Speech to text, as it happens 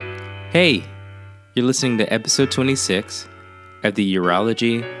Hey, you're listening to episode 26 of the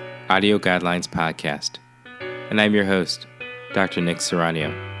Urology Audio Guidelines Podcast, and I'm your host, Dr. Nick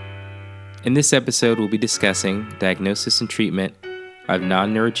Serrano. In this episode, we'll be discussing diagnosis and treatment of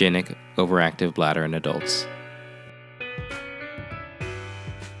non-neurogenic overactive bladder in adults.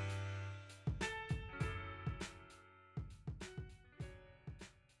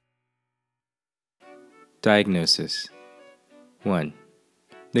 Diagnosis. 1.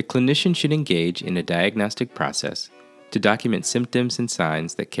 The clinician should engage in a diagnostic process to document symptoms and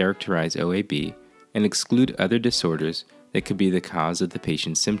signs that characterize OAB and exclude other disorders that could be the cause of the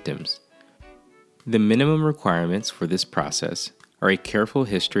patient's symptoms. The minimum requirements for this process are a careful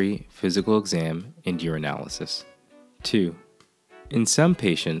history, physical exam, and urinalysis. 2. In some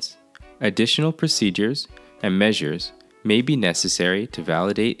patients, additional procedures and measures may be necessary to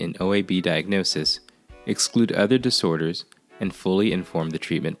validate an OAB diagnosis, exclude other disorders, and fully inform the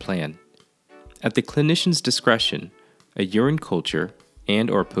treatment plan. At the clinician's discretion, a urine culture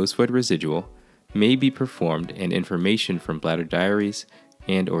and/or post-void residual may be performed and information from bladder diaries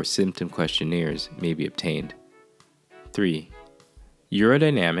and/or symptom questionnaires may be obtained. 3.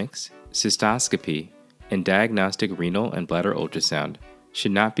 Urodynamics, cystoscopy, and diagnostic renal and bladder ultrasound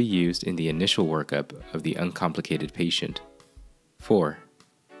should not be used in the initial workup of the uncomplicated patient. 4.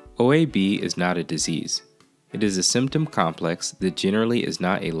 OAB is not a disease. It is a symptom complex that generally is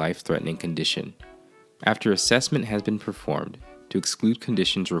not a life-threatening condition. After assessment has been performed to exclude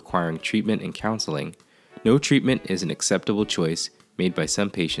conditions requiring treatment and counseling, no treatment is an acceptable choice made by some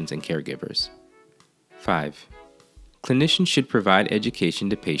patients and caregivers. 5. Clinicians should provide education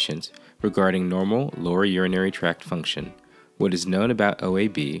to patients regarding normal lower urinary tract function, what is known about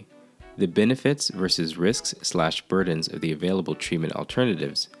OAB, the benefits versus risks/burdens of the available treatment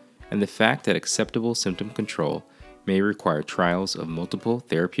alternatives, and the fact that acceptable symptom control may require trials of multiple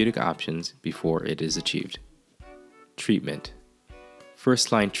therapeutic options before it is achieved. Treatment.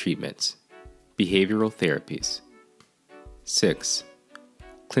 First-line treatments. Behavioral therapies. 6.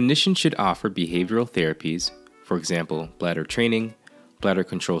 Clinicians should offer behavioral therapies, for example, bladder training, bladder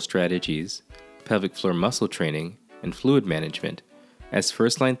control strategies, pelvic floor muscle training, and fluid management, as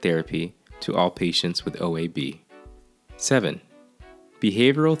first-line therapy to all patients with OAB. 7.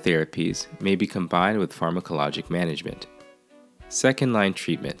 Behavioral therapies may be combined with pharmacologic management. Second-line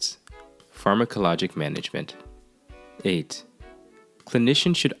treatments. Pharmacologic management. 8.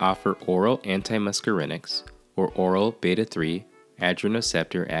 Clinicians should offer oral antimuscarinics or oral beta-3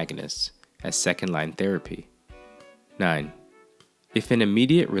 adrenoceptor agonists as second-line therapy. 9. If an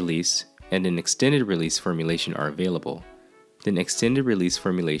immediate release and an extended release formulation are available, then extended release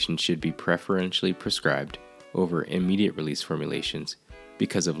formulation should be preferentially prescribed over immediate release formulations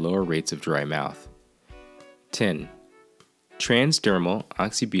because of lower rates of dry mouth. 10. Transdermal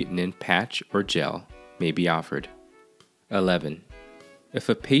oxybutynin patch or gel may be offered. 11. If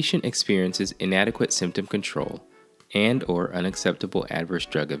a patient experiences inadequate symptom control and/or unacceptable adverse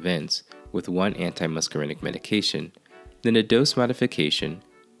drug events with one antimuscarinic medication, then a dose modification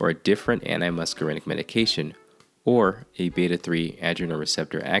or a different antimuscarinic medication or a beta-3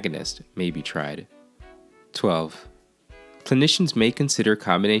 adrenoreceptor agonist may be tried. 12. Clinicians may consider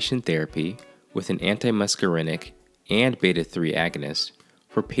combination therapy with an antimuscarinic and beta-3 agonist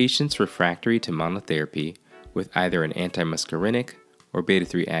for patients refractory to monotherapy with either an antimuscarinic or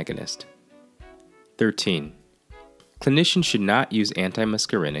beta-3 agonist. 13. Clinicians should not use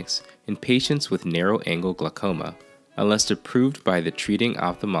antimuscarinics in patients with narrow-angle glaucoma unless approved by the treating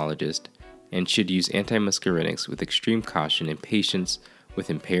ophthalmologist, and should use antimuscarinics with extreme caution in patients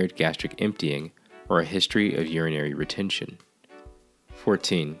with impaired gastric emptying or a history of urinary retention.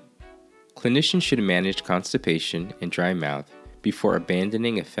 14. Clinicians should manage constipation and dry mouth before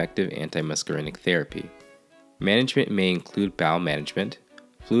abandoning effective antimuscarinic therapy. Management may include bowel management,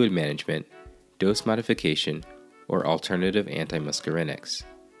 fluid management, dose modification, or alternative antimuscarinics.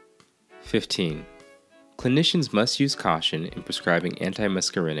 15. Clinicians must use caution in prescribing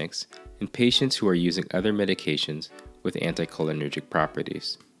antimuscarinics in patients who are using other medications with anticholinergic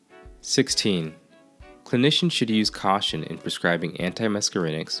properties. 16. Clinicians should use caution in prescribing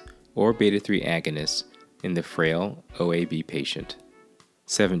antimuscarinics or beta-3 agonists in the frail OAB patient.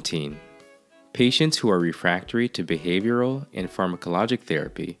 17. Patients who are refractory to behavioral and pharmacologic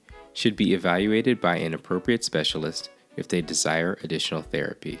therapy should be evaluated by an appropriate specialist if they desire additional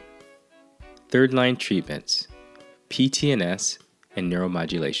therapy. Third-line treatments. PTNS and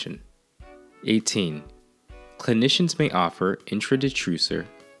neuromodulation. 18. Clinicians may offer intradetrusor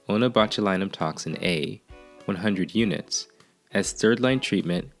onabotulinum toxin A, 100 units, as third-line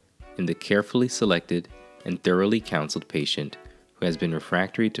treatment in the carefully selected and thoroughly counseled patient who has been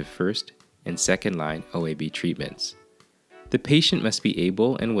refractory to first and second line OAB treatments. The patient must be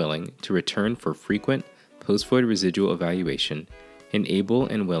able and willing to return for frequent post-void residual evaluation and able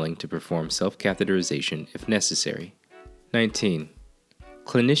and willing to perform self-catheterization if necessary. 19.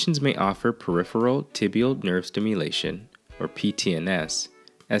 Clinicians may offer peripheral tibial nerve stimulation, or PTNS,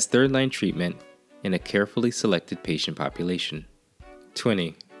 as third-line treatment in a carefully selected patient population.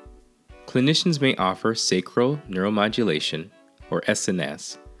 20. Clinicians may offer sacral neuromodulation, or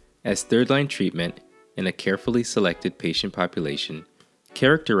SNS, as third-line treatment in a carefully selected patient population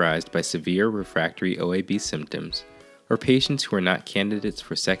characterized by severe refractory OAB symptoms or patients who are not candidates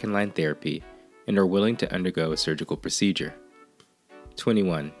for second-line therapy and are willing to undergo a surgical procedure.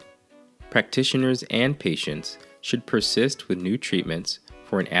 21. Practitioners and patients should persist with new treatments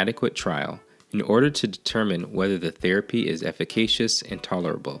for an adequate trial in order to determine whether the therapy is efficacious and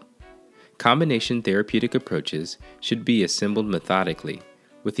tolerable. Combination therapeutic approaches should be assembled methodically,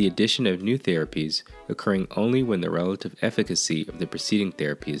 with the addition of new therapies occurring only when the relative efficacy of the preceding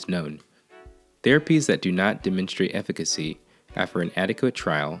therapy is known. Therapies that do not demonstrate efficacy after an adequate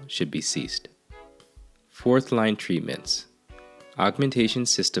trial should be ceased. Fourth-line treatments: augmentation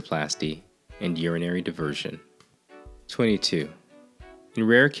cystoplasty and urinary diversion. 22. In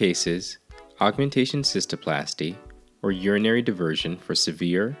rare cases, augmentation cystoplasty or urinary diversion for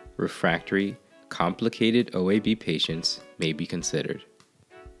severe, refractory, complicated OAB patients may be considered.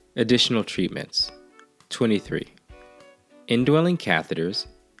 Additional treatments. 23. Indwelling catheters,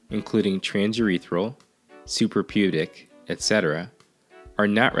 including transurethral, suprapubic, etc., are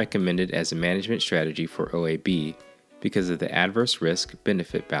not recommended as a management strategy for OAB because of the adverse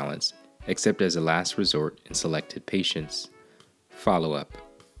risk-benefit balance, except as a last resort in selected patients. Follow-up.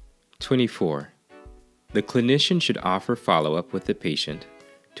 24. The clinician should offer follow-up with the patient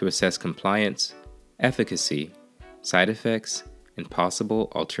to assess compliance, efficacy, side effects, and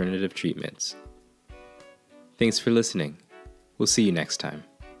possible alternative treatments. Thanks for listening. We'll see you next time.